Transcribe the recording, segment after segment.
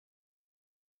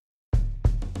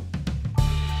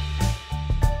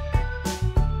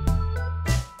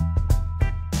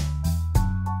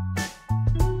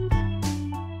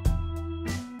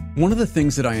One of the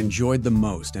things that I enjoyed the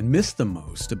most and missed the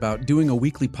most about doing a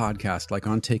weekly podcast like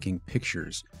On Taking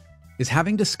Pictures is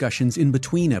having discussions in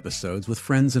between episodes with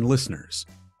friends and listeners.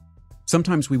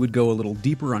 Sometimes we would go a little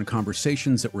deeper on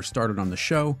conversations that were started on the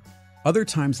show. Other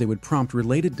times they would prompt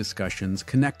related discussions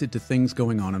connected to things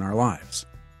going on in our lives.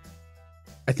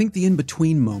 I think the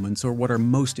in-between moments are what are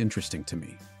most interesting to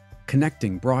me,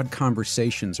 connecting broad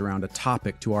conversations around a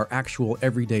topic to our actual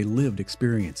everyday lived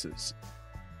experiences.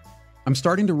 I'm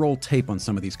starting to roll tape on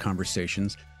some of these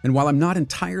conversations, and while I'm not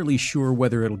entirely sure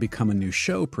whether it'll become a new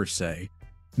show per se,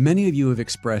 many of you have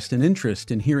expressed an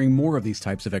interest in hearing more of these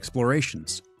types of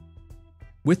explorations.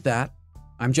 With that,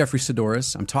 I'm Jeffrey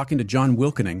Sidoris, I'm talking to John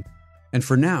Wilkening, and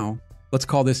for now, let's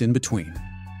call this In Between.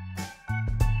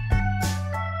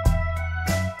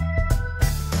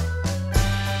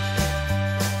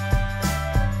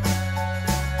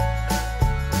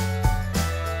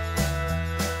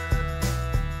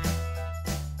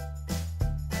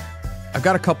 I've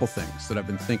got a couple things that I've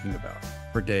been thinking about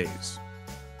for days.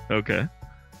 Okay.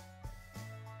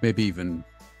 Maybe even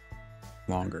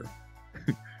longer.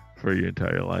 For your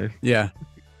entire life? Yeah.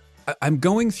 I'm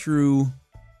going through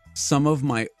some of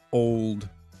my old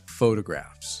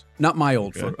photographs. Not my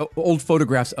old old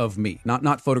photographs of me.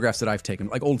 Not photographs that I've taken,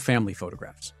 like old family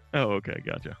photographs. Oh, okay.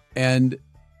 Gotcha. And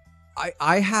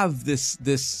I have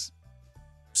this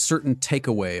certain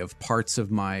takeaway of parts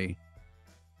of my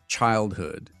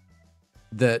childhood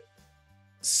that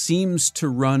seems to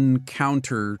run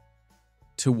counter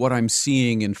to what I'm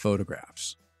seeing in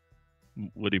photographs.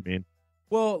 What do you mean?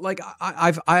 Well, like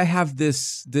I have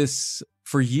this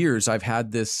for years. I've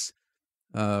had this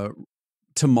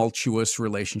tumultuous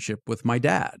relationship with my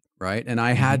dad, right? And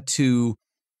I had to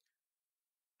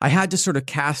sort of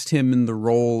cast him in the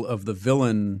role of the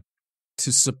villain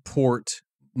to support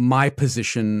my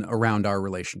position around our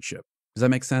relationship. Does that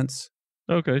make sense?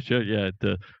 Okay, sure. Yeah,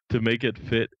 to make it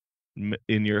fit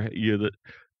in your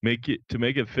make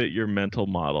it fit your mental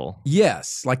model.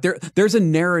 Yes, like there's a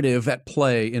narrative at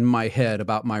play in my head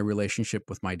about my relationship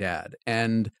with my dad,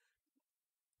 and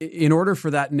in order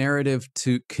for that narrative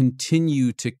to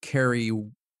continue to carry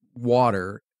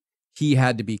water, he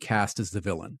had to be cast as the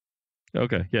villain.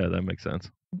 Okay, yeah, that makes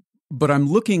sense. But I'm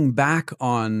looking back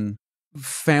on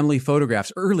family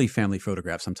photographs, early family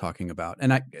photographs I'm talking about,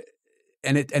 and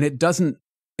it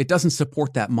doesn't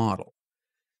support that model.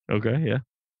 Okay, yeah.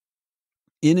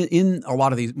 In a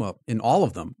lot of these, well, in all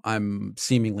of them, I'm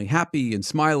seemingly happy and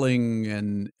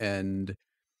smiling, and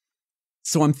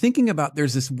so I'm thinking about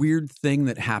there's this weird thing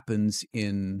that happens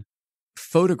in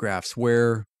photographs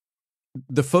where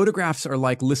the photographs are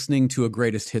like listening to a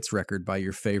greatest hits record by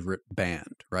your favorite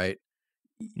band, right?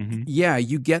 Mm-hmm. Yeah,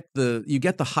 you get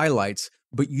the highlights,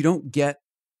 but you don't get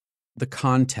the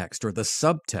context or the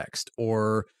subtext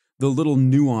or the little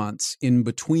nuance in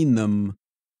between them.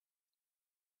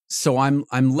 So I'm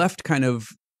left kind of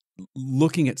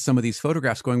looking at some of these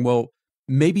photographs going, well,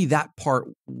 maybe that part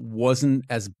wasn't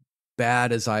as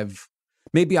bad as I've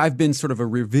been sort of a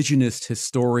revisionist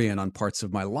historian on parts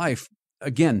of my life,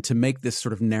 again, to make this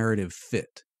sort of narrative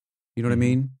fit. You know what I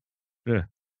mean? Yeah.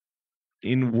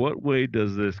 In what way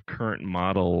does this current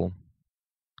model,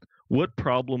 what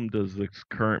problem does this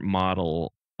current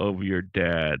model of your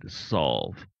dad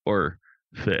solve or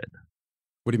fit?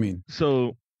 What do you mean?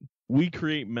 So we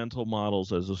create mental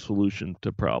models as a solution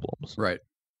to problems. Right.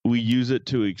 We use it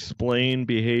to explain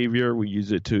behavior. We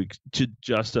use it to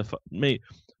justify,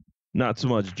 not so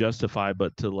much justify,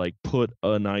 but to like put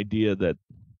an idea that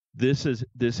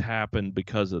this happened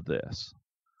because of this,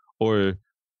 or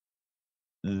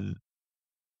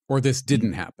this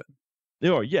didn't happen.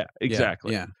 Or yeah,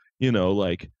 exactly. Yeah. You know,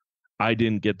 like I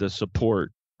didn't get the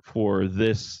support for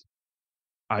this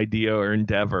idea or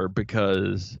endeavor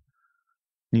because,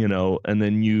 you know, and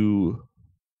then you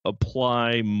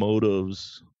apply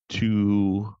motives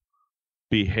to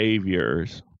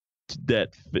behaviors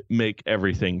that make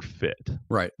everything fit.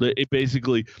 Right. It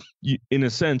basically, in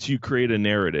a sense, you create a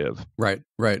narrative. Right.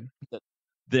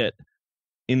 That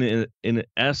in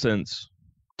essence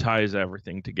ties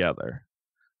everything together,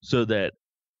 so that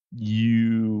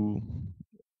you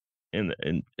and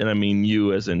I mean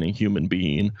you as in a human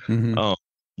being,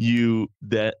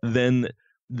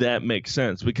 that makes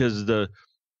sense because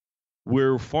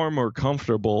we're far more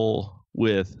comfortable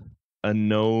with a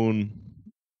known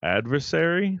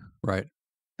adversary, right,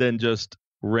 than just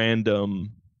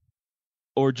random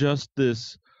or just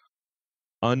this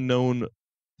unknown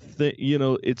thing. You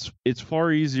know, it's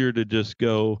far easier to just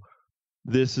go,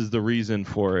 this is the reason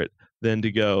for it, than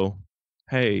to go,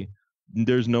 hey,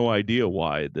 there's no idea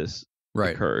why this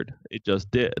occurred. It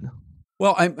just did.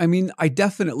 Well, I mean, I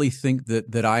definitely think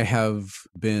that I have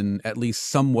been at least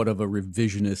somewhat of a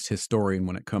revisionist historian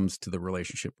when it comes to the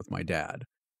relationship with my dad.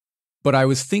 But I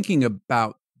was thinking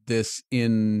about this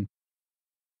in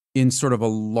sort of a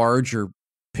larger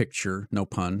picture, no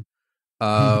pun,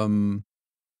 um,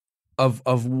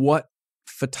 of what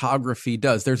photography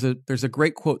does. There's a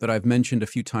great quote that I've mentioned a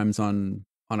few times on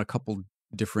a couple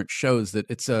different shows, that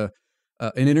it's an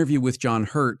interview with John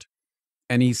Hurt,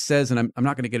 and he says, and I'm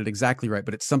not going to get it exactly right,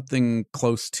 but it's something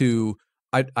close to,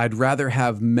 I'd rather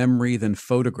have memory than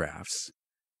photographs,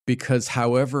 because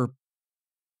however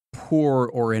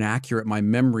poor or inaccurate my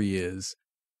memory is,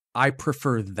 I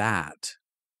prefer that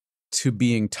to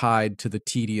being tied to the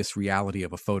tedious reality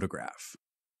of a photograph.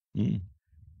 Mm.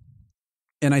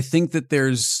 And I think that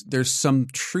there's some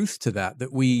truth to that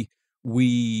we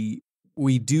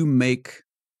do make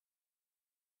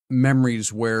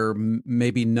memories where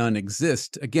maybe none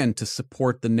exist, again, to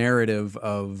support the narrative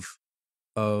of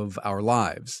our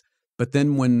lives. But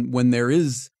then when there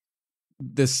is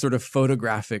this sort of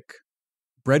photographic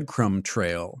breadcrumb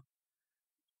trail,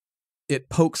 it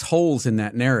pokes holes in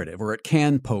that narrative, or it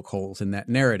can poke holes in that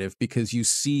narrative, because you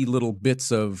see little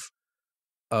bits of,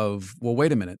 well,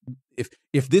 wait a minute,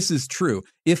 if this is true,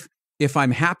 if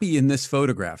I'm happy in this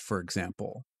photograph, for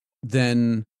example,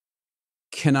 then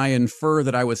can I infer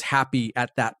that I was happy at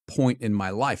that point in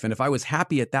my life? And if I was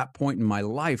happy at that point in my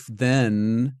life,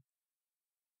 then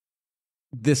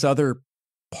this other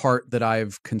part that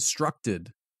I've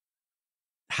constructed,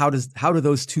 how do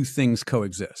those two things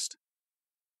coexist?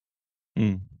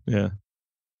 Yeah.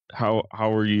 How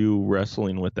are you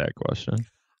wrestling with that question?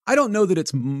 I don't know that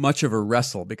it's much of a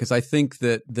wrestle, because I think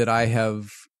that I have,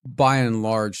 by and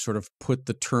large, sort of put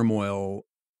the turmoil.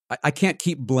 I can't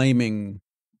keep blaming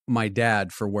my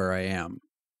dad for where I am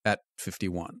at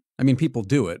 51. I mean, people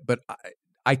do it, but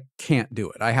I can't do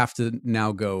it. I have to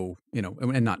now go,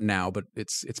 and not now, but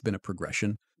it's been a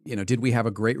progression. Did we have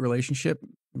a great relationship?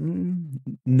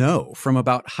 No. From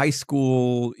about high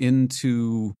school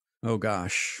into, oh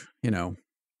gosh,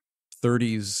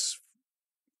 30s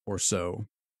or so.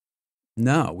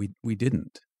 No, we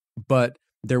didn't. But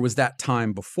there was that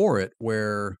time before it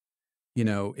where,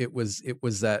 it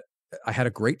was that I had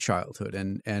a great childhood,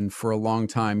 and for a long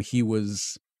time he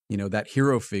was, that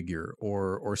hero figure,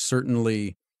 or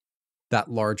certainly that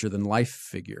larger than life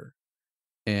figure.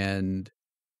 And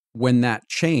when that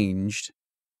changed,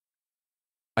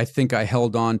 I think I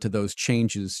held on to those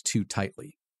changes too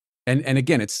tightly. And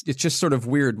again, it's just sort of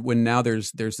weird when now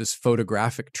there's this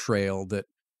photographic trail that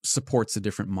supports a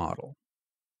different model.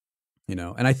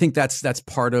 And I think that's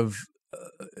part of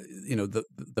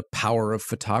the power of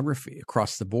photography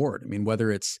across the board. I mean,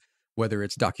 whether it's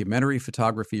documentary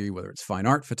photography, whether it's fine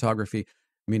art photography.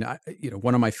 I mean,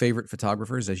 one of my favorite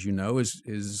photographers, as you know,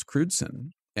 is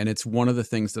Crudson, and it's one of the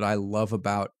things that I love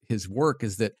about his work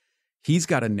is that he's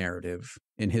got a narrative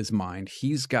in his mind.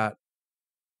 He's got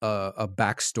a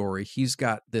backstory. He's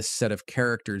got this set of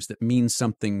characters that mean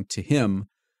something to him,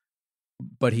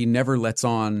 but he never lets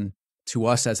on to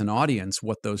us as an audience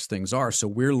what those things are. So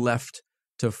we're left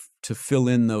to fill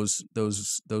in those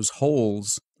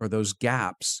holes or those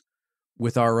gaps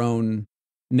with our own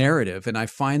narrative. And I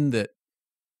find that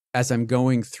as I'm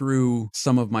going through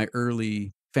some of my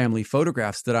early family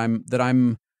photographs, that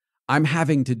I'm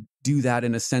having to do that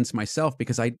in a sense myself,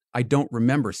 because I don't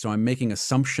remember. So I'm making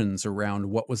assumptions around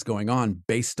what was going on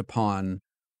based upon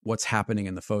what's happening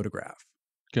in the photograph.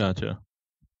 Gotcha.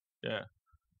 Yeah.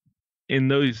 In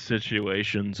those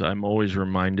situations, I'm always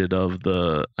reminded of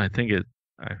I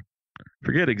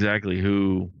forget exactly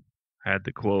who had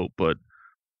the quote, but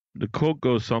the quote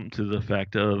goes something to the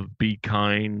effect of, be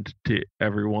kind to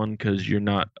everyone, because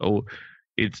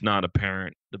it's not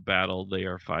apparent the battle they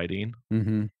are fighting.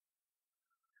 Mm-hmm.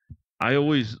 I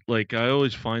always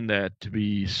find that to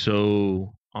be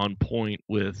so on point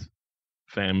with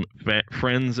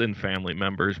friends and family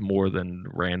members more than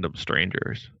random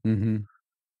strangers. Mm-hmm.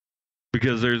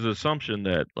 Because there's an assumption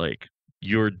that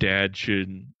your dad should,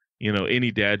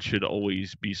 any dad should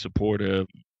always be supportive.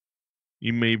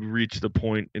 He may reach the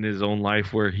point in his own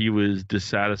life where he was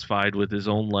dissatisfied with his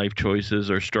own life choices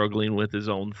or struggling with his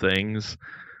own things,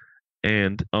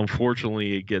 and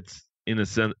unfortunately it gets in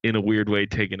a weird way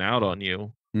taken out on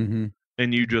you. Mm-hmm.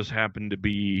 And you just happen to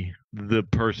be the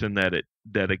person that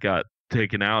it got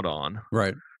taken out on.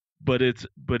 Right. But it's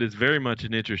very much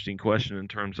an interesting question in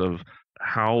terms of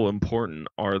how important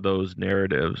are those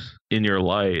narratives in your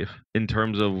life, in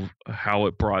terms of how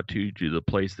it brought you to the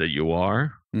place that you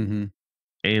are. Mm-hmm.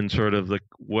 And sort of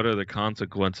what are the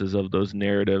consequences of those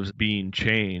narratives being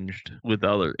changed with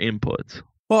other inputs.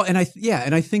 Well, and I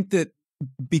think that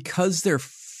because they're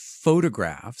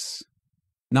photographs,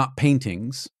 not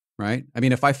paintings, right? I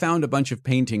mean, if I found a bunch of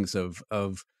paintings of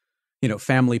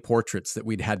family portraits that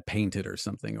we'd had painted or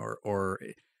something, or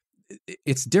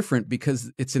it's different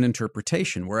because it's an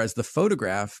interpretation. Whereas the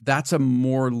photograph, that's a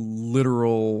more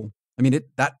literal. I mean,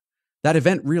 that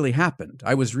event really happened.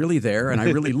 I was really there, and I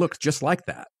really looked just like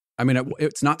that. I mean,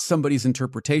 it's not somebody's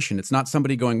interpretation. It's not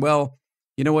somebody going, well,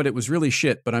 you know what? It was really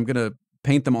shit, but I'm going to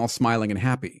paint them all smiling and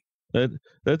happy.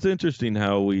 That's interesting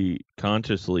how we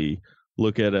consciously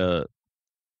look at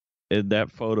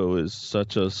that photo is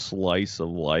such a slice of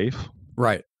life.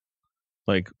 Right.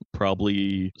 Like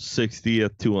probably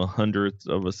 60th to 100th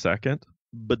of a second.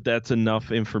 But that's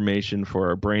enough information for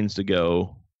our brains to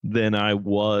go, then I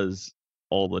was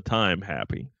all the time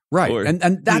happy. Right.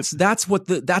 And that's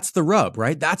the rub,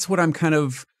 right? That's what I'm kind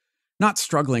of not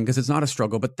struggling, because it's not a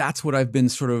struggle, but that's what I've been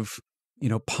sort of,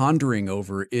 pondering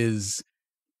over, is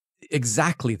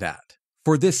exactly that.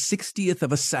 For this 60th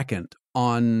of a second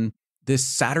on this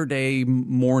Saturday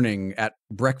morning at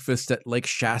breakfast at Lake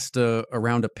Shasta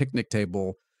around a picnic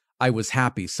table, I was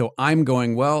happy. So I'm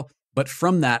going, well, but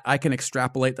from that, I can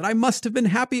extrapolate that I must have been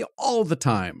happy all the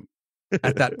time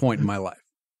at that point in my life.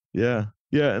 Yeah.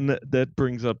 Yeah. And that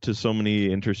brings up to so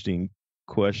many interesting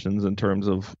questions in terms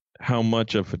of how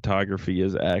much of photography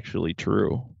is actually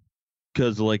true.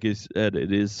 Because like I said,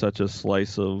 it is such a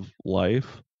slice of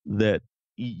life that,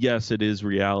 yes, it is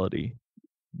reality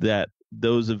that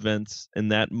those events in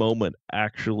that moment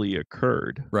actually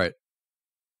occurred. Right.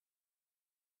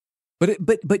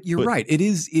 But you're right. It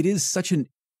is such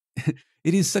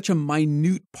a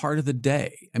minute part of the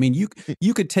day. I mean,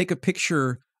 you could take a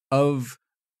picture of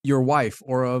your wife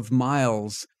or of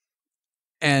Miles,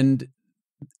 and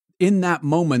in that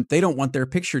moment, they don't want their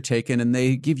picture taken, and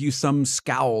they give you some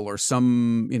scowl or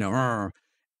some,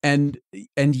 and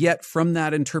yet from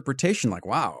that interpretation, like,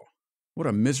 wow, what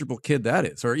a miserable kid that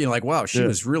is. Or, like, wow, she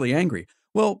was really angry.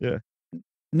 Well,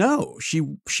 no,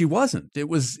 she wasn't. It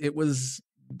was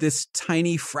this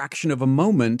tiny fraction of a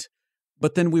moment,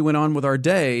 but then we went on with our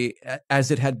day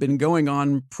as it had been going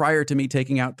on prior to me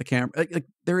taking out the camera. Like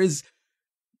there is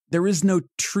no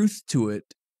truth to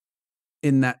it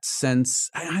in that sense.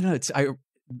 I don't know.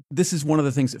 This is one of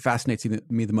the things that fascinates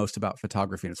me the most about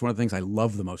photography, and it's one of the things I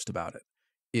love the most about it.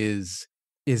 Is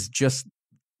just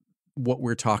what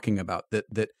we're talking about,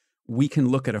 that we can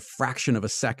look at a fraction of a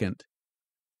second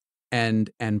and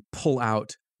pull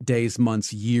out days,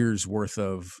 months, years worth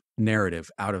of narrative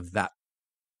out of that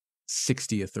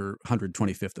 60th or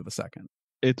 125th of a second.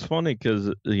 It's funny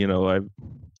because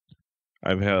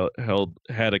I've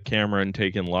had a camera and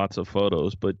taken lots of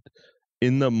photos, but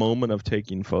in the moment of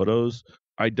taking photos,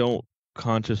 I don't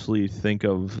consciously think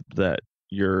of that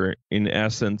you're in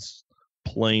essence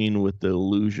playing with the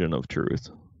illusion of truth.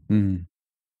 Mm.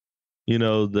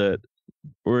 That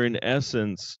we're in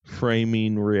essence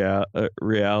framing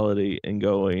reality and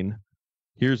going,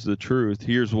 here's the truth,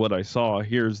 here's what I saw,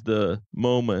 here's the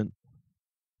moment.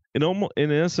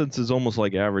 In essence, is almost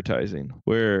like advertising,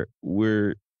 where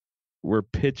we're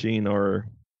pitching or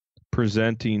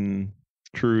presenting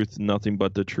truth, nothing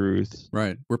but the truth.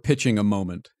 Right. We're pitching a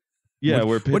moment. Yeah,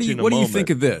 we're pitching What do you think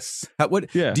of this?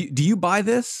 Do you buy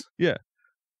this? Yeah.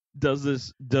 Do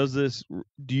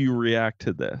you react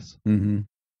to this? Mm-hmm.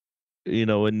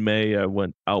 In May, I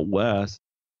went out west,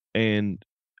 and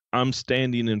I'm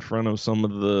standing in front of some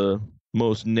of the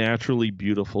most naturally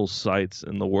beautiful sights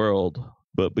in the world.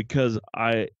 But because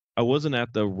I wasn't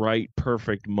at the right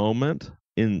perfect moment,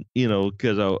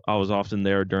 because I was often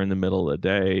there during the middle of the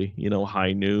day,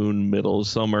 high noon, middle of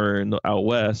summer, and out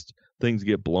west, things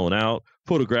get blown out.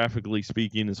 Photographically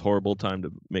speaking, it's a horrible time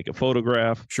to make a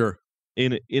photograph. Sure.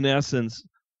 In essence,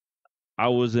 I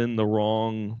was in the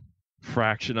wrong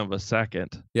fraction of a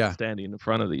second standing in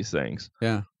front of these things.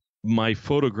 Yeah. My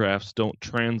photographs don't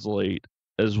translate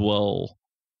as well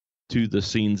to the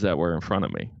scenes that were in front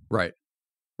of me. Right.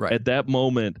 Right. At that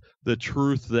moment, the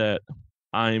truth that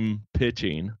I'm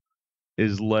pitching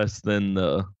is less than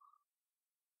the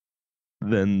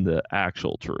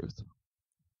actual truth.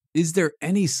 Is there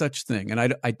any such thing? And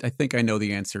I think I know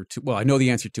the answer to. Well, I know the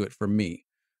answer to it for me.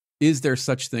 Is there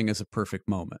such thing as a perfect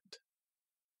moment?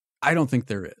 I don't think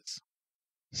there is.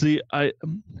 See, I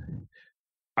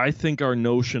think our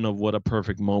notion of what a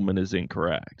perfect moment is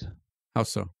incorrect. How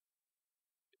so?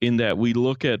 In that we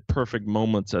look at perfect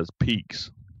moments as peaks.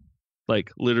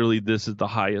 Like literally, this is the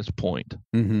highest point.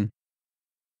 Mm-hmm.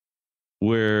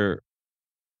 Where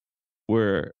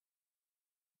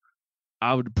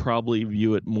I would probably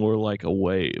view it more like a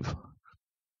wave,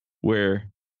 where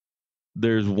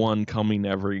there's one coming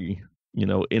every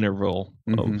interval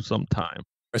of some time.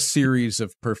 A series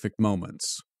of perfect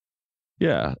moments.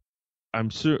 Yeah, I'm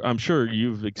sure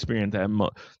you've experienced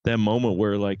that moment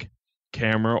where like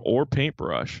camera or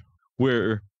paintbrush,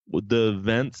 where the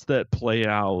events that play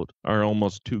out are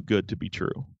almost too good to be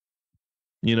true.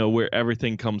 Where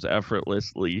everything comes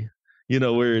effortlessly.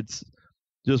 Where it's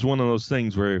just one of those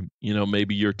things where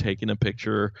maybe you're taking a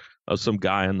picture of some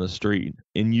guy on the street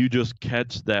and you just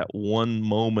catch that one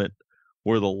moment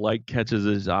where the light catches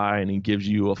his eye and he gives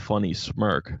you a funny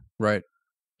smirk. Right.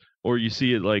 Or you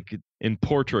see it like in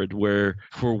portrait where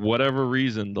for whatever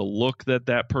reason the look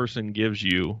that person gives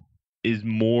you is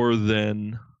more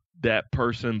than that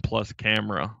person plus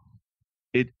camera.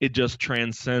 It just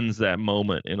transcends that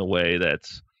moment in a way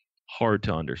that's hard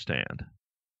to understand.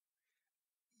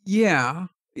 Yeah.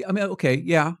 I mean, okay,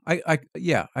 yeah. I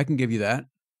can give you that.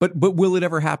 But will it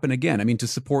ever happen again? I mean, to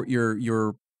support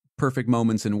your perfect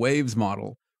moments and waves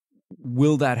model,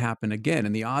 will that happen again?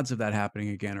 And the odds of that happening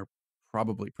again are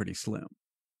probably pretty slim.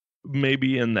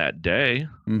 Maybe in that day.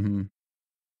 Mm-hmm.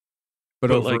 But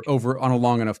like over on a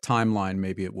long enough timeline,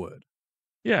 maybe it would.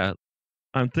 Yeah,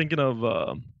 I'm thinking of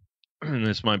and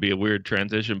this might be a weird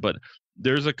transition, but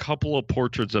there's a couple of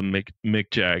portraits of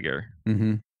Mick Jagger.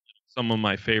 Mm-hmm. Some of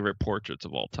my favorite portraits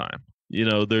of all time.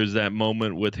 There's that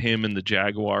moment with him and the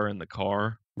Jaguar in the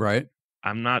car. Right.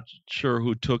 I'm not sure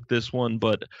who took this one,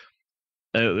 but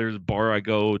there's a bar I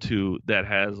go to that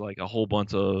has like a whole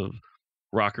bunch of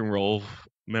rock and roll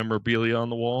memorabilia on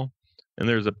the wall. And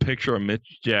there's a picture of Mick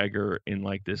Jagger in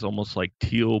like this almost like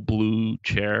teal blue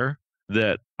chair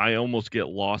that I almost get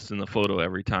lost in the photo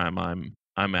every time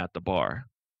I'm at the bar.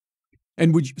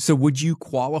 And would you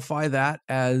qualify that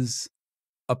as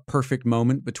a perfect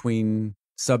moment between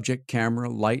subject, camera,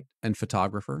 light, and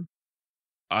photographer?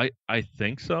 I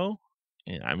think so.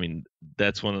 Yeah, I mean,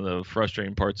 that's one of the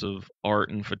frustrating parts of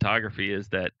art and photography is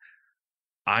that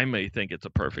I may think it's a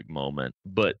perfect moment,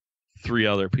 but 3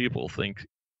 other people think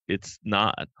it's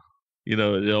not. It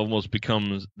almost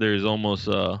becomes there's almost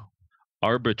a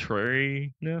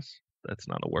arbitrariness. That's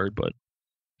not a word, but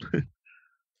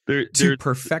To there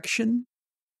perfection?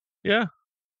 yeah.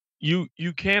 You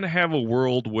can't have a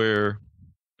world where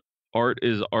art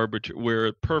is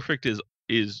where perfect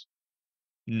is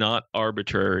not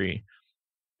arbitrary,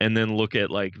 and then look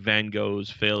at like Van Gogh's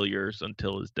failures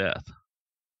until his death.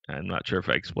 I'm not sure if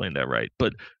I explained that right,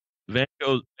 but Van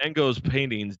Gogh's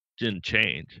paintings didn't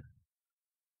change.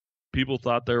 People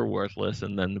thought they were worthless,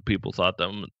 and then the people thought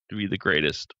them to be the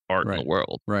greatest art in the Right.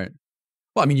 world. Right.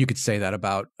 Well, I mean, you could say that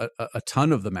about a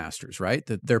ton of the masters, right?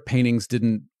 That their paintings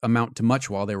didn't amount to much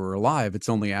while they were alive. It's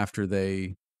only after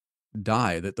they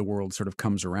die that the world sort of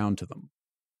comes around to them.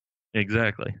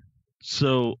 Exactly.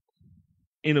 So,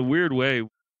 in a weird way,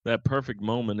 that perfect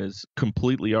moment is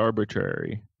completely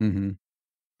arbitrary. Mm-hmm.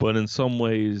 But in some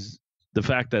ways, the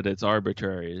fact that it's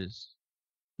arbitrary is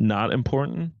not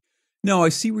important. No, I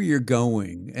see where you're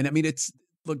going. And I mean,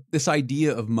 look, this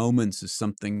idea of moments is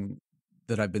something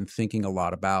that I've been thinking a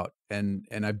lot about. And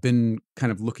I've been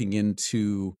kind of looking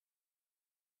into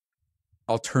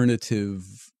alternative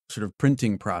sort of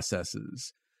printing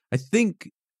processes. I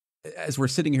think as we're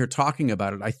sitting here talking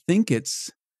about it, I think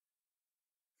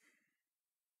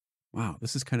wow,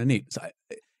 this is kind of neat. So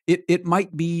it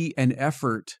might be an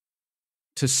effort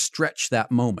to stretch that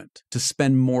moment, to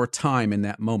spend more time in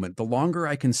that moment. The longer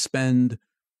I can spend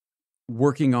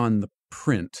working on the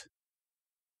print,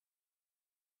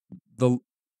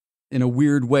 in a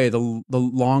weird way, the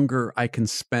longer I can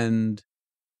spend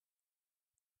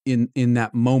in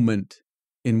that moment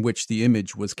in which the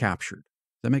image was captured.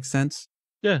 Does that make sense?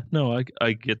 Yeah, no,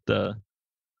 I get the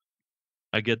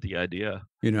idea.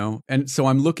 And so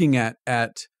I'm looking at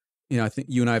I think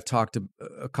you and I have talked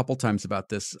a couple times about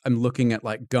this. I'm looking at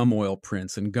like gum oil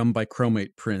prints and gum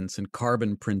bichromate prints and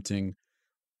carbon printing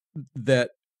that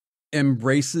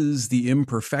embraces the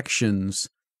imperfections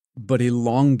but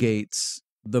elongates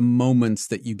the moments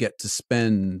that you get to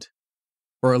spend,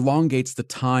 or elongates the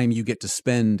time you get to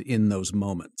spend in those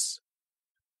moments.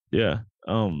 Yeah.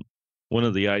 One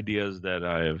of the ideas that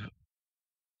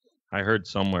I heard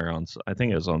somewhere I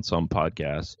think it was on some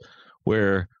podcast,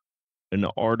 where an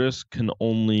artist can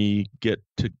only get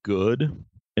to good.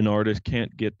 An artist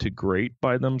can't get to great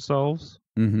by themselves.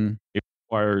 Mm-hmm. It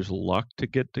requires luck to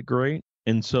get to great.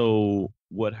 And so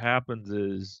what happens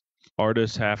is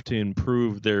artists have to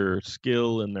improve their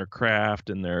skill and their craft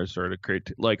and their sort of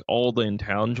like all the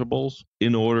intangibles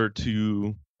in order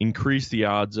to increase the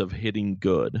odds of hitting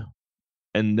good.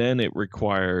 And then it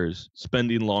requires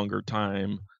spending longer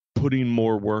time, putting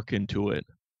more work into it.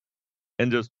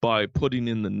 And just by putting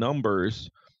in the numbers,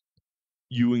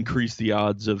 you increase the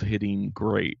odds of hitting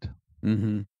great.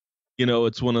 Mm-hmm.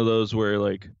 it's one of those where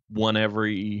like one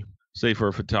every, say for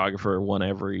a photographer, one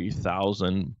every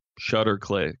 1,000 shutter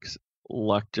clicks,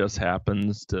 luck just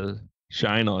happens to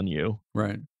shine on you.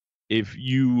 Right. If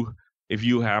you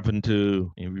happen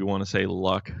to, if you want to say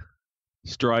luck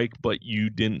strike, but you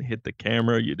didn't hit the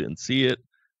camera, you didn't see it,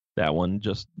 that one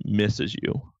just misses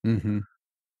you. Mm-hmm.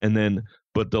 And then,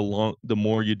 but the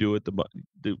more you do it,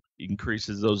 the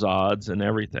increases those odds and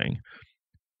everything.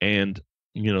 And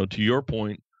to your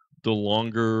point, the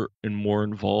longer and more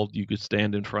involved you could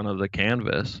stand in front of the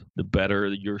canvas, the better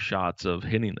your shots of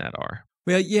hitting that are.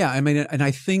 Well, yeah. I mean, and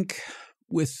I think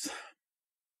with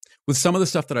some of the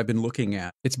stuff that I've been looking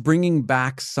at, it's bringing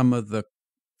back some of the,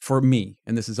 for me,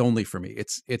 and this is only for me,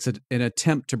 it's an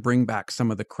attempt to bring back some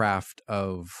of the craft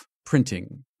of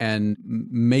printing and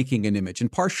making an image.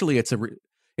 And partially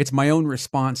it's my own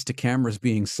response to cameras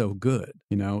being so good,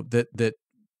 that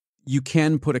you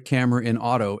can put a camera in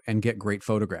auto and get great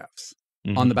photographs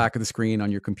on the back of the screen,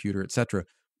 on your computer, etc.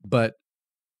 But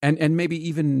and maybe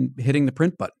even hitting the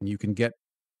print button, you can get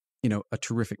a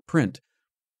terrific print.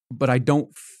 But I don't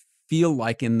feel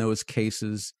like in those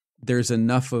cases there's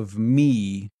enough of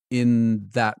me in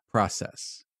that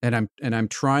process, and I'm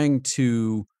trying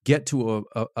to get to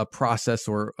a process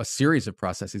or a series of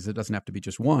processes. It doesn't have to be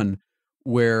just one,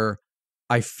 where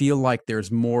I feel like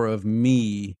there's more of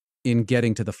me in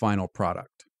getting to the final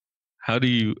product. How do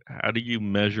you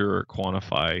measure or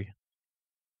quantify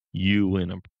you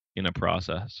in a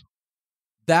process?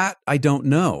 That I don't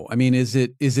know. I mean, is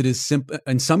it as simple?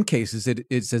 In some cases,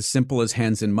 it's as simple as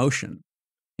hands in motion.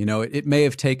 It may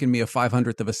have taken me a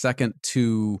 500th of a second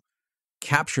to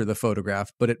capture the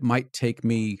photograph, but it might take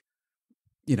me,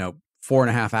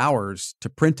 4.5 hours to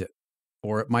print it,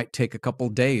 or it might take a couple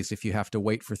days if you have to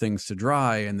wait for things to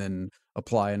dry and then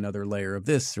apply another layer of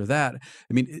this or that.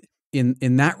 I mean,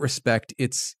 in that respect,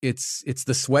 it's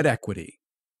the sweat equity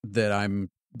that I'm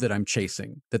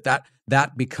chasing.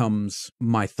 That becomes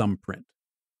my thumbprint,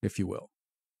 if you will.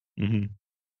 Mm-hmm.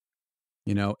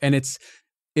 And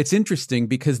it's interesting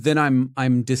because then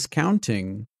I'm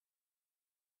discounting,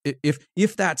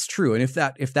 if that's true, and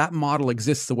if that model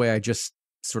exists the way I just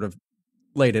sort of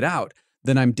laid it out,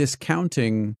 then I'm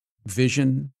discounting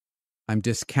vision, I'm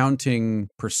discounting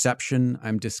perception,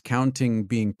 I'm discounting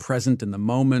being present in the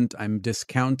moment, I'm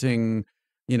discounting,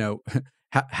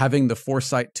 having the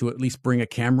foresight to at least bring a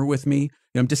camera with me.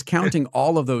 I'm discounting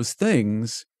all of those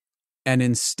things, and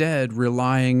instead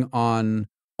relying on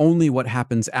only what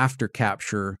happens after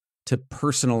capture to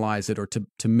personalize it or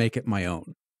to make it my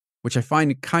own, which I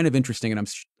find kind of interesting. And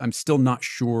I'm still not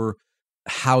sure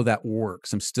how that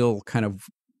works. I'm still kind of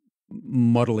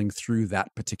muddling through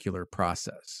that particular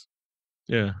process.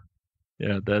 Yeah.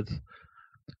 That's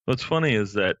what's funny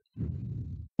is that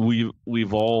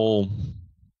we've all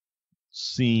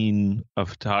seen a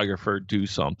photographer do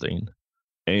something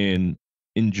and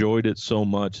enjoyed it so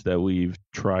much that we've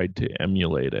tried to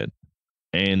emulate it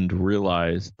and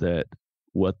realized that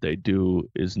what they do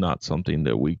is not something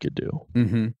that we could do.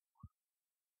 Mm-hmm.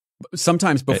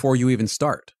 Sometimes before you even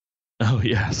start. Oh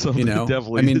yeah,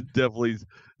 definitely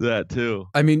that too.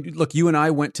 I mean, look, you and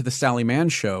I went to the Sally Mann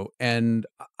show, and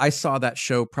I saw that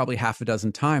show probably half a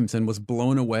dozen times and was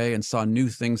blown away and saw new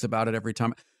things about it every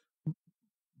time.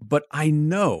 But I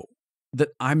know that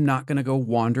I'm not going to go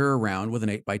wander around with an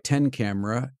 8x10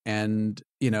 camera and,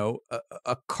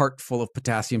 a cart full of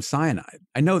potassium cyanide.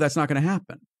 I know that's not going to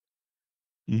happen.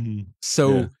 Mm-hmm.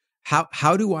 So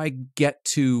how do I get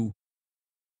to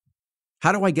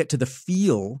the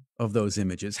feel of those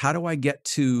images? How do I get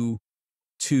to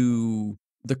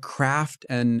the craft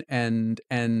and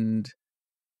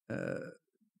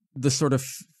the sort of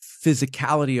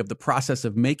physicality of the process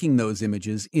of making those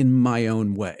images in my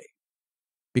own way?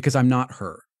 Because I'm not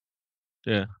her.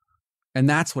 Yeah. And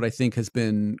that's what I think has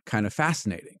been kind of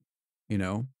fascinating,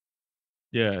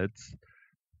 Yeah,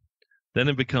 then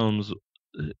it becomes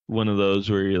one of those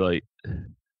where you're like,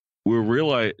 we're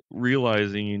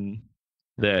realizing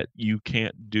that you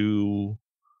can't do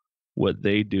what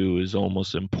they do is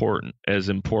almost important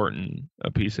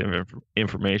a piece of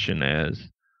information as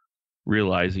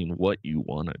realizing what you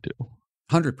want to do.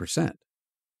 100%.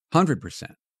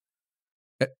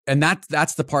 And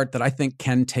that's the part that I think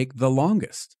can take the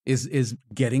longest is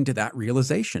getting to that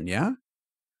realization. Yeah.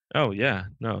 Oh yeah,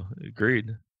 no,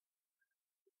 agreed.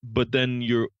 But then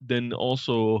then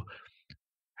also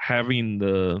having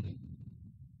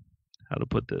how to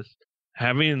put this,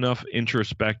 having enough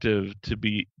introspective to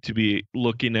be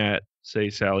looking at,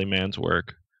 say, Sally Mann's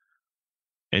work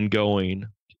and going,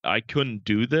 I couldn't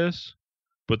do this,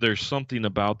 but there's something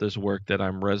about this work that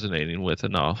I'm resonating with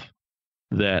enough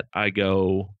that I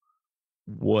go,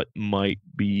 what might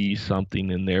be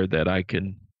something in there that I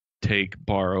can take,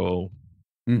 borrow,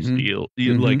 Mm-hmm. steal.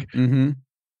 Mm-hmm. Like, Mm-hmm.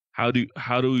 how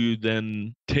do you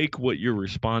then take what you're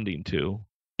responding to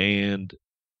and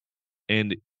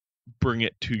and bring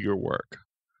it to your work?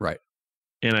 Right.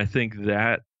 And I think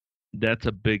that's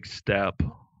a big step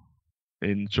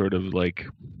in sort of like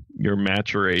your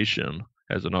maturation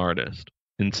as an artist.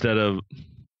 Instead of,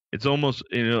 it's almost,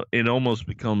 it almost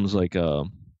becomes like a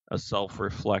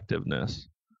self-reflectiveness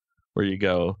where you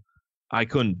go, I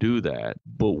couldn't do that,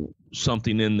 but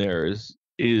something in there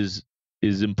is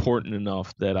important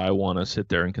enough that I want to sit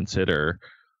there and consider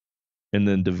and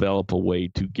then develop a way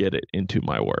to get it into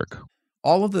my work.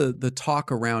 All of the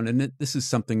talk around, and this is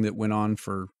something that went on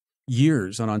for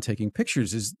years on taking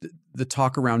pictures, is the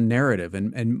talk around narrative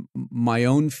and my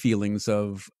own feelings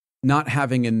of not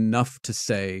having enough to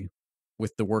say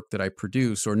with the work that I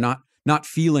produce, or not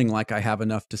feeling like I have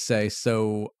enough to say,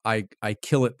 so I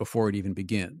kill it before it even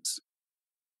begins.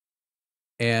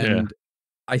 Yeah. And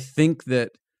I think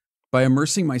that by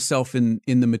immersing myself in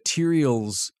the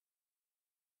materials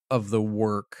of the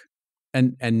work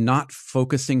and not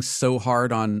focusing so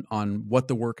hard on what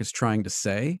the work is trying to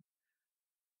say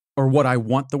or what I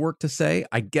want the work to say,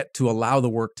 I get to allow the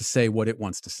work to say what it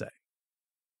wants to say.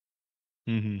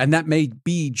 Mm-hmm. And that may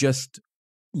be just,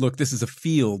 look, this is a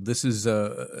field. This is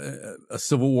a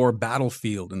Civil War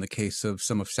battlefield in the case of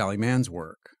some of Sally Mann's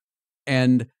work.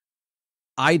 And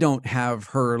I don't have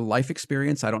her life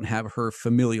experience. I don't have her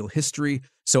familial history.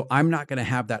 So I'm not going to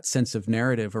have that sense of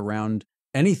narrative around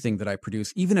anything that I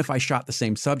produce, even if I shot the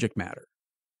same subject matter.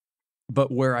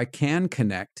 But where I can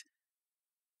connect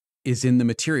is in the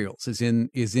materials, is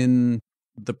in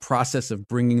the process of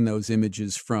bringing those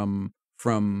images from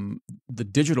the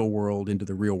digital world into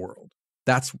the real world.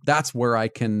 That's where I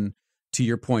can, to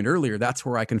your point earlier, that's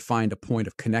where I can find a point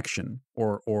of connection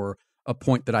or a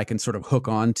point that I can sort of hook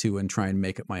onto and try and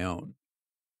make it my own.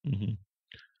 Mm-hmm.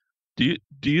 Do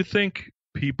you think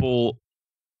people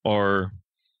are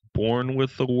born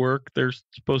with the work they're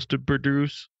supposed to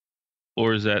produce,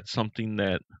 or is that something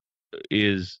that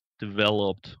is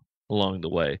developed along the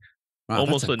way? Wow, that's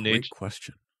Almost a a great nature,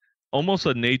 question. almost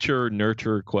a nature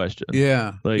nurture question.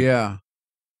 Yeah, Like, yeah,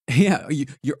 yeah.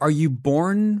 Are you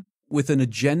born with an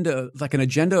agenda, like an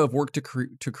agenda of work to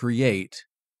create,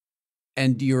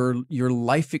 and your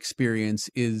life experience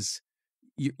is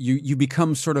you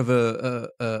become sort of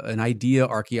an idea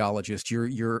archaeologist.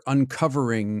 You're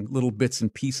uncovering little bits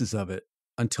and pieces of it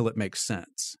until it makes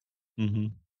sense. mm-hmm.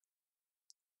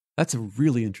 That's a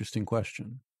really interesting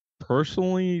question.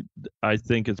 Personally, I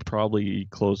think it's probably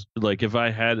close. Like, if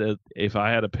I had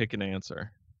to pick an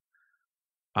answer,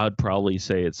 I'd probably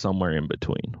say it's somewhere in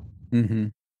between. Mm-hmm.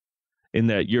 In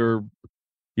that you're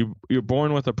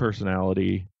born with a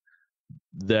personality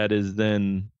that is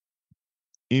then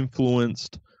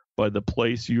influenced by the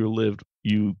place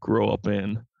you grow up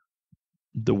in,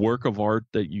 the work of art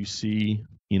that you see,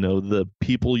 the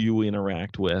people you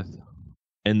interact with,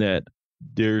 and that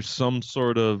there's some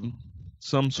sort of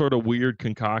weird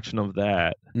concoction of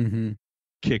that Mm-hmm.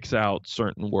 kicks out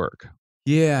certain work.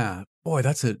 Yeah, boy,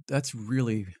 that's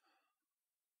really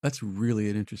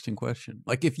an interesting question.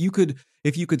 Like if you could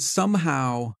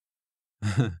somehow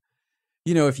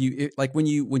like when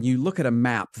you look at a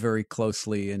map very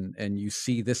closely and you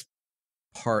see this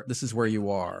part, this is where you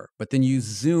are, but then you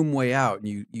zoom way out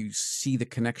and you see the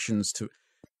connections to,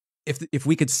 if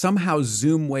we could somehow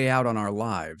zoom way out on our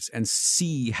lives and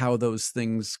see how those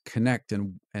things connect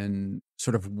and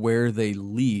sort of where they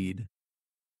lead,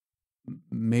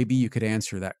 maybe you could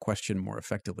answer that question more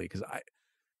effectively, because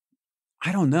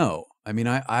I don't know. I mean,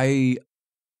 I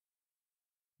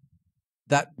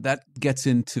that gets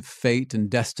into fate and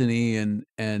destiny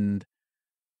and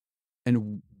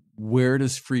where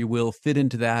does free will fit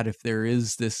into that, if there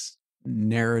is this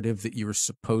narrative that you're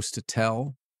supposed to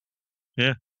tell?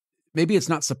 Yeah. Maybe it's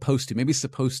not supposed to. Maybe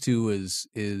supposed to is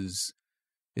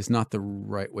not the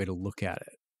right way to look at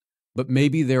it. But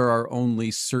maybe there are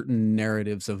only certain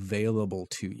narratives available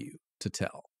to you to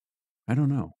tell. I don't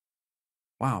know.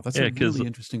 Wow, that's a Yeah, really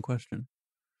interesting question.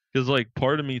 because like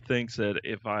part of me thinks that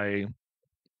if I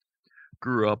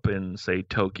grew up in, say,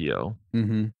 Tokyo,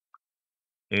 Mm-hmm.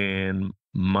 and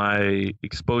my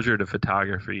exposure to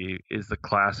photography is the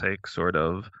classic sort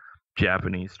of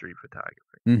Japanese street photography,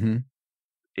 Mm-hmm.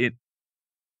 it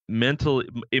mentally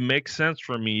it makes sense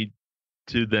for me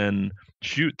to then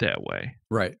shoot that way.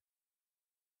 Right.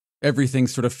 Everything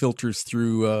sort of filters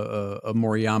through a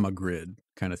Moriyama grid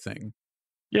kind of thing.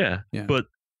 Yeah, Yeah. but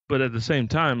at the same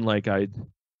time, like I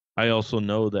also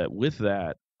know that with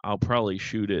that, I'll probably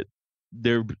shoot it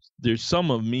there's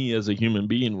some of me as a human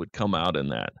being would come out in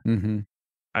that. Mm-hmm.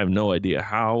 I have no idea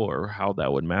how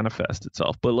that would manifest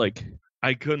itself, but like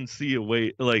I couldn't see a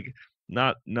way, like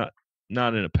not not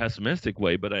not in a pessimistic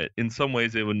way, but in some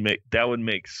ways it would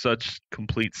make such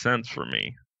complete sense for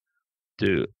me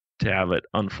to have it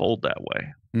unfold that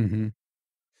way. Mm-hmm.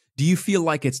 Do you feel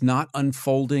like it's not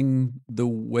unfolding the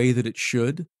way that it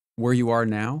should where you are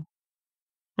now?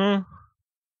 Huh?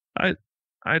 I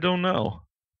I don't know.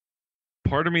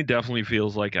 Part of me definitely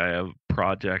feels like I have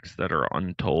projects that are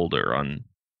untold or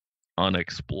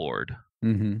unexplored.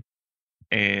 Mm-hmm.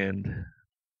 And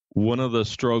one of the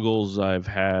struggles I've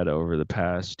had over the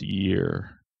past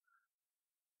year,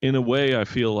 in a way, I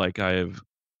feel like I've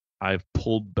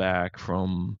pulled back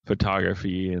from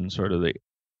photography and sort of the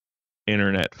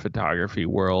internet photography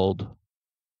world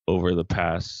over the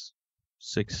past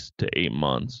 6 to 8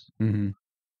 months Mm-hmm.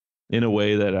 in a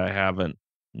way that I haven't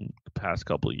in the past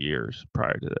couple of years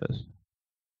prior to this.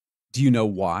 Do you know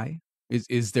why?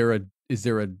 Is there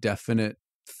a definite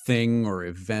thing or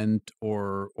event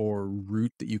or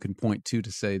route that you can point to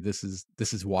say this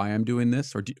is why I'm doing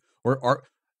this, or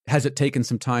has it taken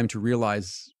some time to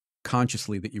realize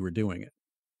consciously that you were doing it?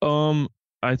 Um,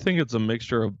 I think it's a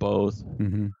mixture of both.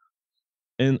 Mm-hmm.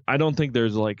 And I don't think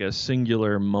there's like a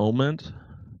singular moment,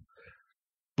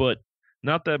 but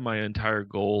not that my entire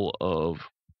goal of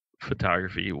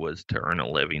photography was to earn a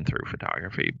living through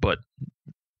photography, but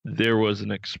there was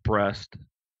an expressed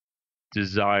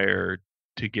desire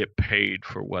to get paid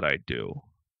for what I do.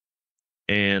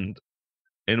 And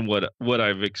what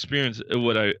I've experienced,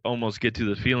 what I almost get to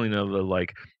the feeling of the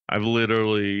like I've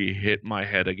literally hit my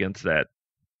head against that,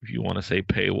 if you want to say,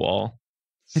 paywall.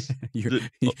 your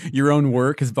The, your own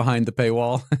work is behind the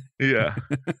paywall. yeah,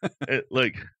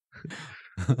 like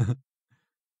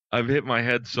I've hit my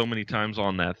head so many times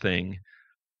on that thing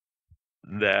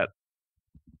that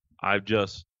I've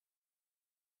just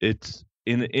it's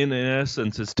in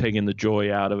essence it's taking the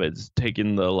joy out of it. It's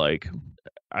taking the like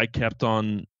I kept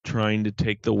on trying to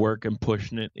take the work and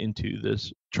pushing it into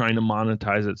this, trying to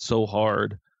monetize it so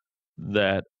hard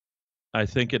that I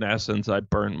think in essence I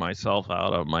burnt myself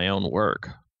out of my own work.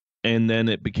 And then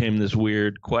it became this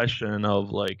weird question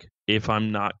of like, if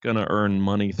I'm not going to earn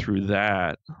money through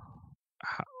that,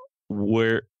 how,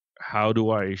 where how do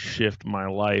I shift my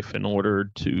life in order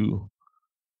to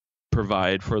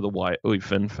provide for the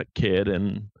wife and kid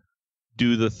and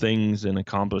do the things and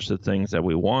accomplish the things that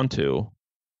we want to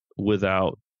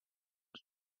without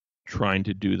trying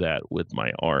to do that with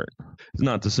my art. It's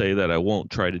not to say that I won't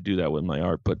try to do that with my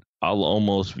art, but I'll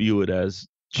almost view it as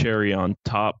cherry on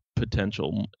top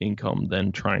potential income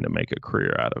than trying to make a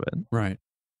career out of it. Right.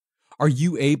 Are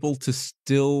you able to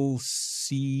still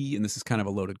see, and this is kind of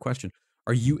a loaded question,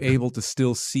 are you able to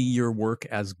still see your work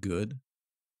as good?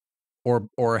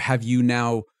 Or have you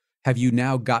now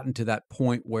gotten to that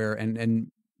point where,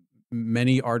 and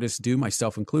many artists do,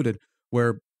 myself included,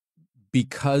 where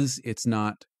because it's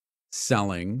not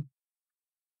selling,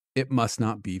 it must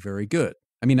not be very good.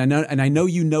 I mean, I know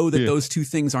you know that Yeah. those two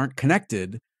things aren't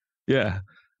connected, Yeah.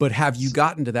 but have you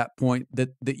gotten to that point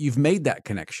that you've made that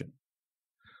connection?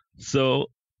 So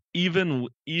even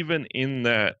in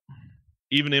that,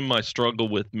 even in my struggle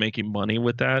with making money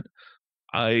with that,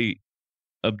 I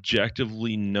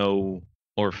objectively know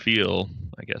or feel,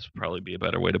 I guess would probably be a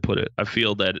better way to put it. I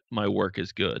feel that my work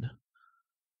is good,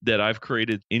 that I've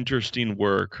created interesting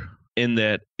work, and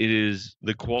that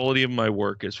the quality of my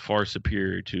work is far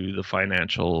superior to the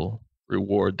financial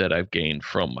reward that I've gained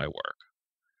from my work.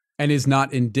 And is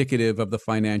not indicative of the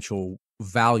financial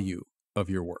value of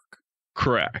your work.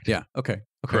 Correct. Yeah. Okay.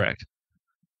 Correct.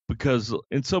 Because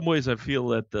in some ways I feel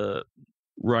that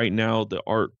right now the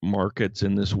art market's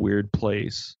in this weird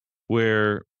place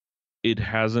where it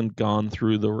hasn't gone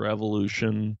through the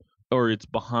revolution, or it's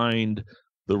behind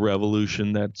the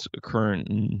revolution that's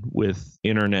occurring with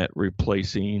internet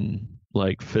replacing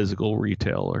like physical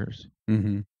retailers.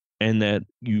 Mm-hmm. And that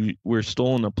we're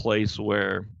still in a place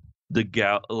where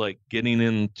like getting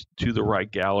into the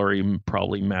right gallery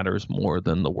probably matters more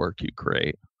than the work you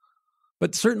create.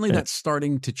 But certainly that's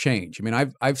starting to change. I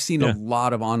mean, I've seen a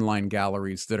lot of online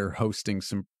galleries that are hosting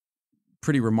some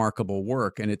pretty remarkable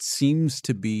work, and it seems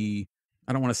to be,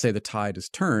 I don't want to say the tide has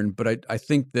turned, but I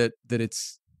think that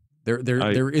it's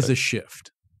there is a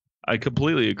shift. I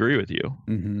completely agree with you.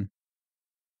 Mm-hmm.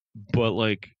 But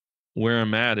like where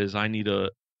I'm at is I need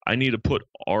to put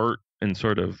art and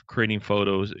sort of creating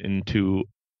photos into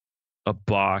a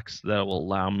box that will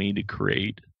allow me to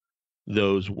create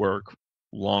those work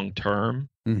long term.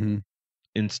 Mm-hmm.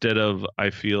 Instead of,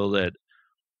 I feel that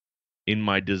in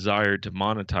my desire to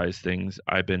monetize things,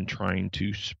 I've been trying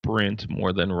to sprint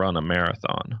more than run a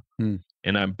marathon.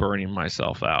 And I'm burning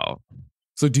myself out.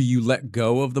 So do you let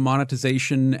go of the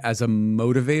monetization as a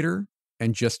motivator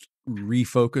and just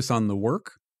refocus on the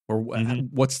work? Or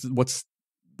what's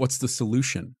the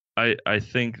solution? I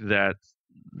think that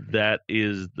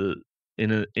is the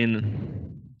in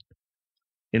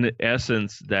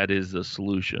essence, that is the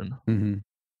solution.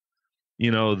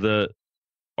 The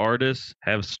artists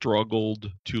have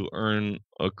struggled to earn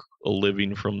a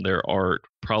living from their art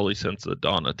probably since the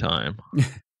dawn of time.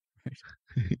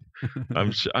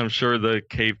 I'm sure the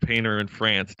cave painter in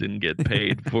France didn't get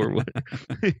paid for what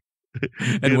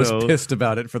and was pissed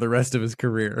about it for the rest of his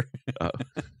career.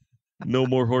 No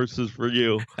more horses for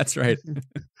you. That's right.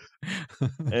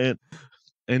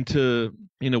 and to,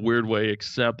 in a weird way,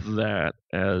 accept that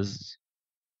as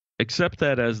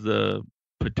the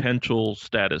potential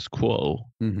status quo,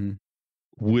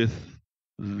 with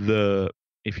the,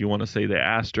 if you want to say, the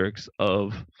asterisks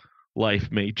of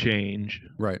life may change,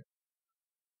 right?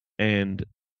 And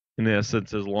in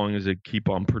essence, as long as it keep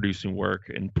on producing work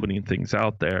and putting things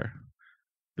out there,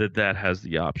 that has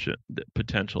the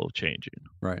potential of changing,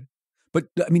 right? But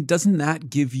I mean, doesn't that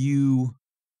give you,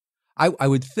 I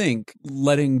would think,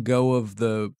 letting go of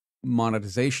the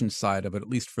monetization side of it, at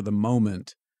least for the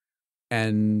moment,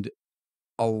 and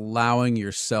allowing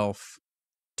yourself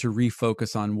to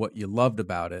refocus on what you loved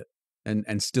about it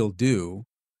and still do,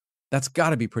 that's got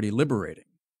to be pretty liberating.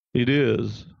 It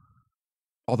is.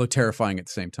 Although terrifying at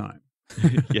the same time.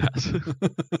 Yes.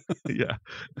 Yeah.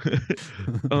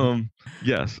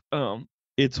 Yes.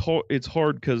 It's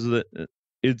hard because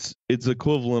it's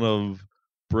equivalent of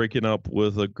breaking up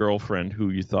with a girlfriend who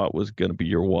you thought was going to be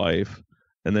your wife,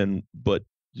 and then but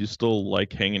you still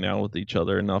like hanging out with each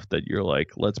other enough that you're like,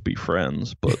 let's be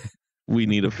friends, but we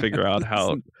need to figure out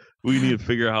how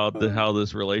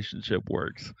this relationship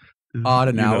works. Odd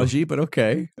analogy, but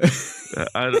okay.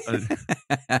 I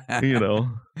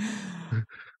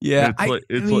yeah,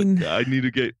 it's like I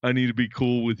need to be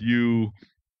cool with you.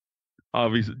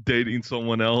 Obviously, dating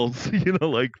someone else,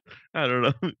 like, I don't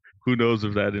know. Who knows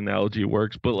if that analogy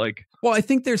works? But like, well, I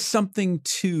think there's something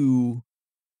to,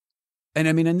 and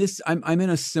I mean, in this, I'm in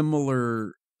a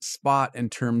similar spot in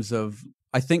terms of,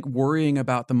 I think, worrying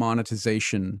about the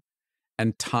monetization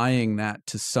and tying that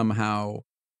to somehow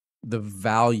the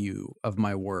value of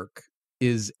my work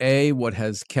is what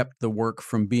has kept the work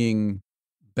from being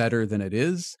better than it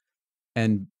is,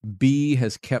 and B,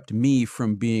 has kept me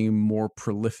from being more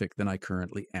prolific than I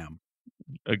currently am.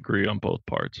 Agree on both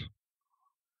parts.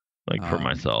 Like, for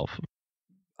myself,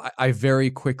 I very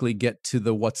quickly get to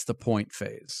the what's the point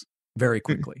phase. Very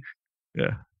quickly.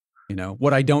 Yeah.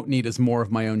 What I don't need is more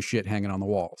of my own shit hanging on the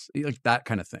walls. Like that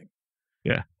kind of thing.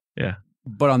 Yeah. Yeah.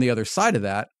 But on the other side of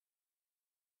that,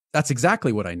 that's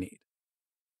exactly what I need.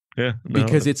 Yeah. No.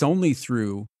 Because it's only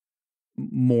through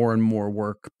more and more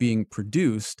work being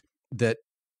produced that,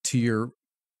 to your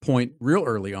point real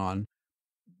early on,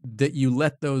 that you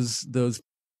let those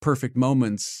perfect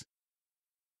moments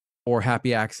or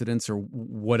happy accidents or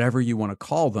whatever you want to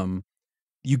call them,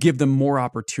 you give them more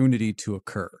opportunity to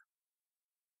occur.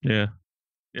 Yeah.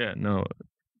 Yeah. No,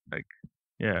 like,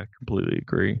 yeah, I completely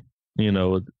agree.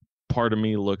 Part of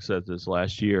me looks at this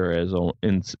last year as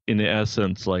in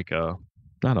essence, like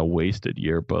not a wasted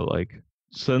year, but like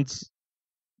since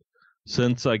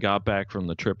I got back from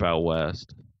the trip out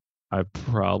west, I've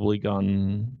probably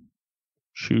gone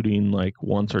shooting like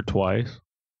once or twice.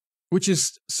 Which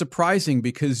is surprising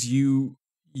because you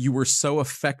were so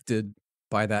affected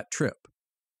by that trip.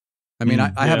 I mean,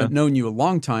 I haven't known you a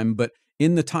long time, but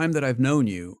in the time that I've known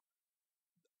you,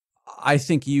 I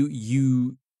think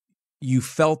you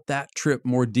felt that trip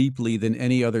more deeply than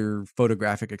any other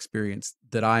photographic experience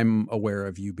that I'm aware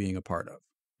of you being a part of.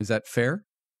 Is that fair?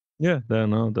 Yeah,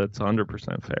 no, that's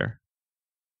 100% fair.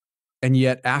 And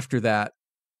yet after that,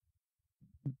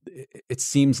 it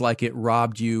seems like it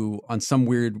robbed you on some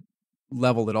weird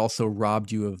level. It also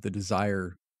robbed you of the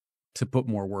desire to put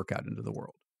more work out into the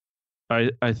world. I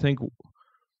think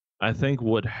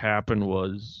what happened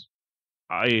was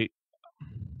I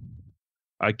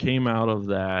came out of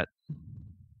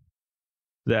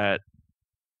that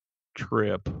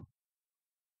trip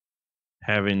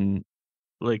having,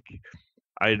 like,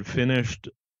 I had finished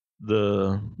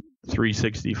the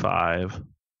 365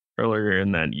 earlier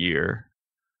in that year,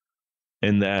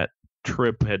 and that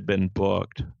trip had been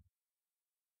booked.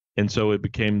 And so it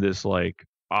became this like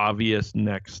obvious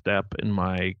next step in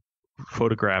my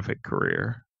photographic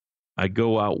career. I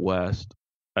go out west.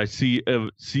 I see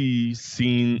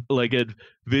scene, like, it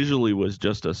visually was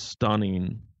just a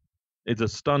stunning it's a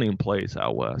stunning place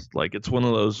out west. Like it's one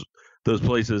of those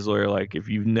places where like if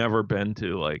you've never been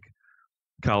to like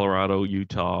Colorado,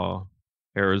 Utah,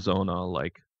 Arizona,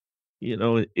 like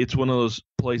it's one of those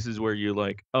places where you're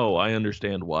like, oh, I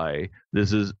understand why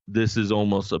this is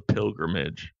almost a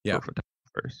pilgrimage Yeah. for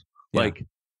photographers. Yeah. Like,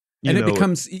 And it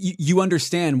becomes, you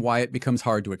understand why it becomes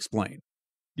hard to explain.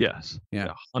 Yes.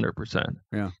 Yeah. 100%.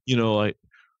 Yeah.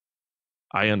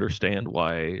 I understand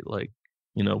why, like,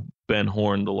 Ben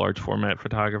Horn, the large format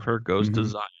photographer, goes to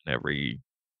Zion every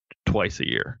twice a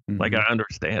year. Like, I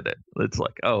understand it. It's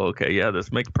like, oh, okay, yeah,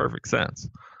 this makes perfect sense.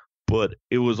 But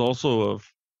it was also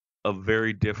a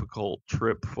very difficult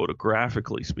trip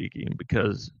photographically speaking,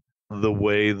 because the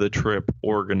way the trip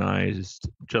organized,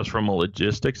 just from a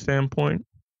logistics standpoint,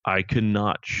 I could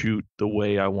not shoot the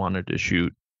way I wanted to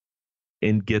shoot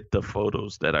and get the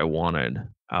photos that I wanted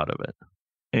out of it.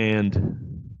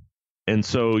 And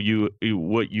so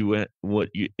what you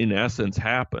in essence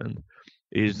happened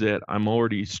is that I'm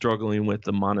already struggling with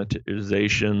the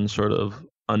monetization sort of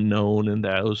unknown in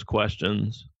those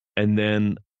questions. And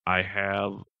then I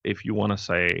have, if you want to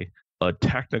say, a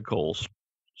technical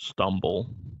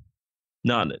stumble.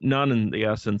 Not in the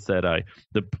essence that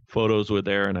the photos were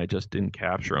there and I just didn't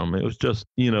capture them. It was just,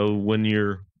 when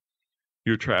you're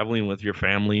traveling with your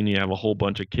family and you have a whole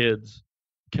bunch of kids,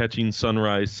 catching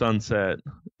sunrise, sunset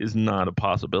is not a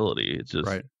possibility. It's just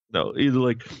right. No, either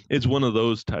like it's one of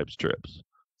those types trips.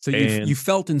 So you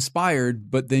felt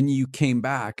inspired, but then you came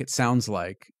back, it sounds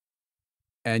like,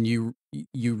 and you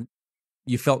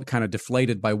felt kind of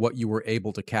deflated by what you were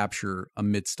able to capture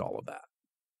amidst all of that.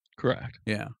 Correct.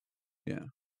 Yeah. Yeah.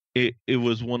 It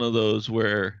was one of those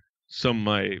where some of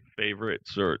my favorite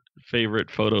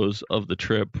photos of the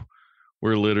trip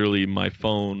were literally my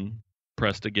phone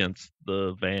pressed against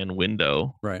the van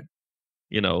window. Right.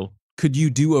 Could you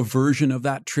do a version of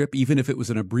that trip, even if it was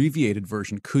an abbreviated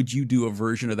version? Could you do a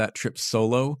version of that trip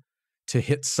solo to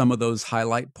hit some of those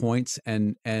highlight points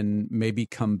and maybe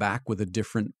come back with a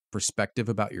different perspective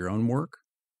about your own work?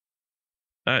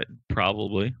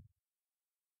 Probably.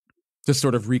 To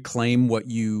sort of reclaim what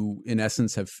you, in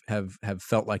essence, have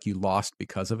felt like you lost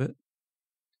because of it?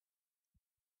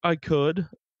 I could,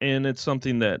 and it's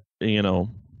something that,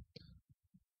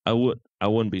 I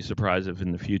wouldn't be surprised if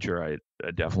in the future I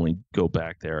definitely go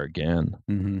back there again.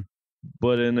 Mm-hmm.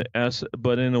 But in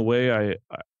a way,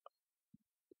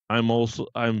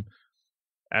 I'm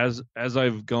as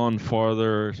I've gone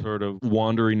farther, sort of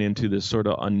wandering into this sort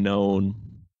of unknown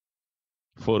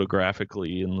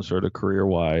photographically and sort of career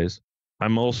wise,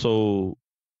 I'm also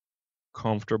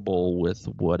comfortable with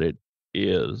what it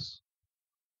is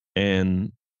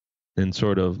and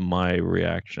sort of my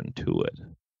reaction to it.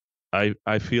 I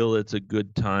feel it's a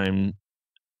good time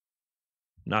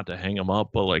not to hang them up,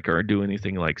 but or do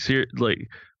anything like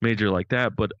major like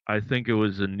that. But I think it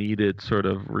was a needed sort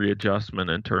of readjustment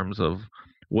in terms of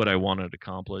what I wanted to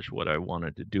accomplish, what I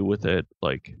wanted to do with it.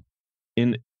 Like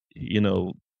if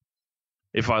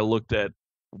I looked at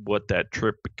what that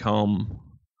trip become,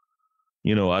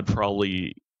 I'd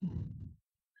probably,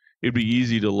 it'd be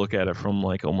easy to look at it from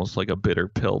almost like a bitter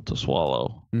pill to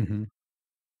swallow. Mm-hmm.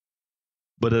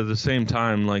 But at the same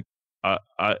time, I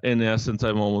in essence,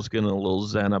 I'm almost getting a little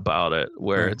zen about it,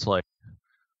 where right. it's like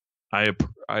I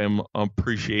am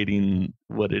appreciating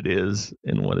what it is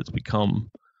and what it's become,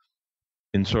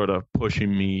 and sort of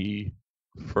pushing me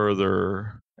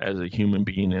further as a human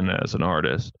being and as an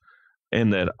artist,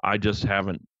 and that I just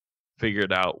haven't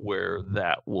figured out what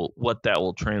that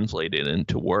will translate it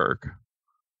into work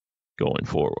going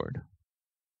forward.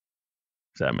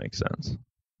 Does that make sense?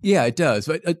 Yeah, it does.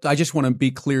 I just want to be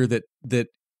clear that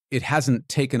it hasn't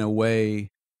taken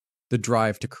away the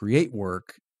drive to create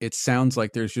work. It sounds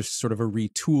like there's just sort of a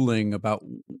retooling about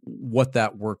what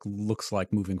that work looks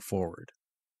like moving forward.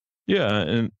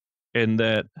 Yeah, and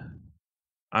that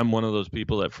I'm one of those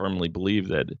people that firmly believe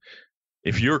that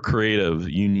if you're creative,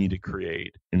 you need to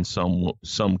create in some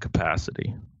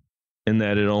capacity, and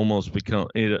that it almost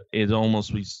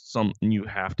be something you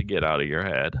have to get out of your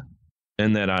head,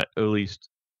 and that at least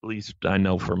I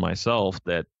know for myself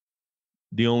that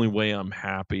the only way I'm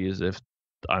happy is if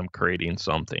I'm creating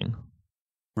something.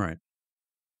 Right.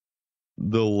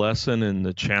 The lesson and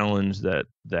the challenge that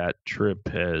trip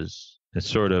has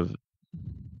sort of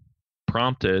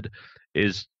prompted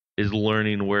is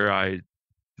learning where I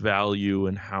value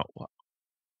and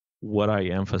what I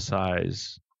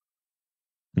emphasize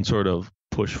and sort of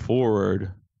push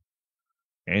forward,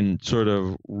 and sort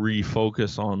of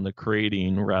refocus on the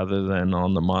creating rather than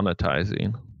on the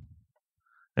monetizing,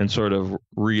 and sort of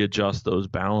readjust those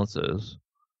balances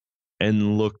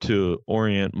and look to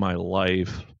orient my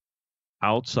life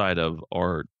outside of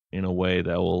art in a way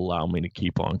that will allow me to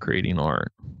keep on creating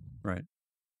art. Right.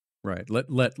 Right.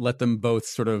 Let them both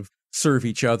sort of serve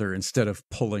each other instead of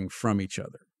pulling from each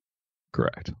other.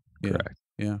 Correct. Yeah. Correct.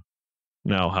 Yeah.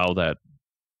 Now, how that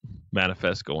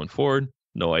manifests going forward,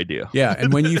 no idea. Yeah,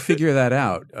 and when you figure that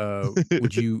out,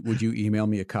 would you email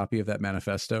me a copy of that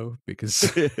manifesto? Because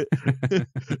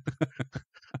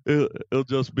it'll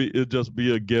just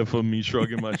be a gif of me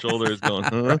shrugging my shoulders, going,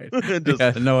 "Huh?" Right. Just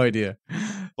Yeah, no idea.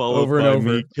 followed Over and by over.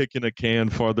 me kicking a can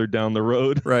farther down the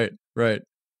road. Right. Right.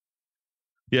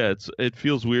 Yeah, it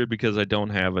feels weird because I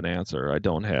don't have an answer. I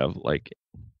don't have, like,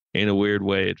 in a weird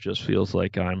way, it just feels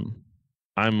like I'm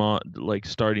on, like,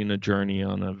 starting a journey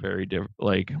on a very different,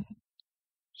 like,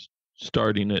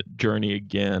 starting a journey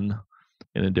again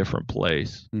in a different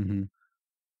place. Mm-hmm.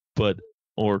 But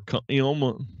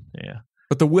almost, yeah.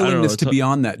 But the willingness It's to be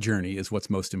on that journey is what's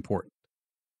most important.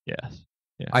 Yes.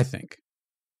 Yeah. I think.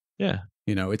 Yeah.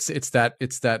 You know, it's that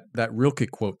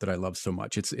Rilke quote that I love so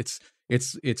much. It's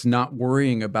not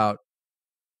worrying about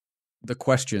the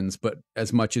questions, but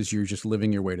as much as you're just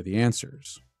living your way to the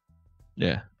answers.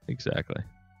 Yeah, exactly.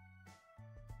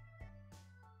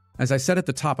 As I said at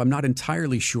the top, I'm not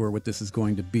entirely sure what this is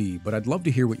going to be, but I'd love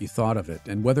to hear what you thought of it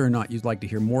and whether or not you'd like to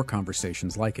hear more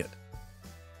conversations like it.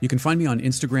 You can find me on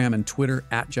Instagram and Twitter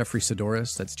at Jeffrey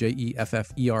Saddoris. That's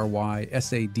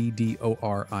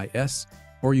JeffreySaddoris.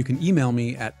 Or you can email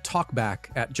me at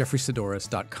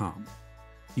talkback@jeffreysaddoris.com.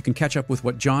 You can catch up with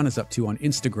what John is up to on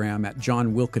Instagram at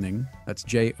John Wilkening. That's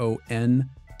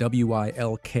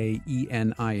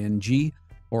JONWILKENING,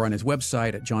 or on his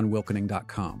website at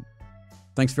johnwilkening.com.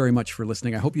 Thanks very much for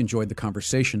listening. I hope you enjoyed the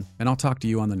conversation, and I'll talk to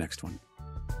you on the next one.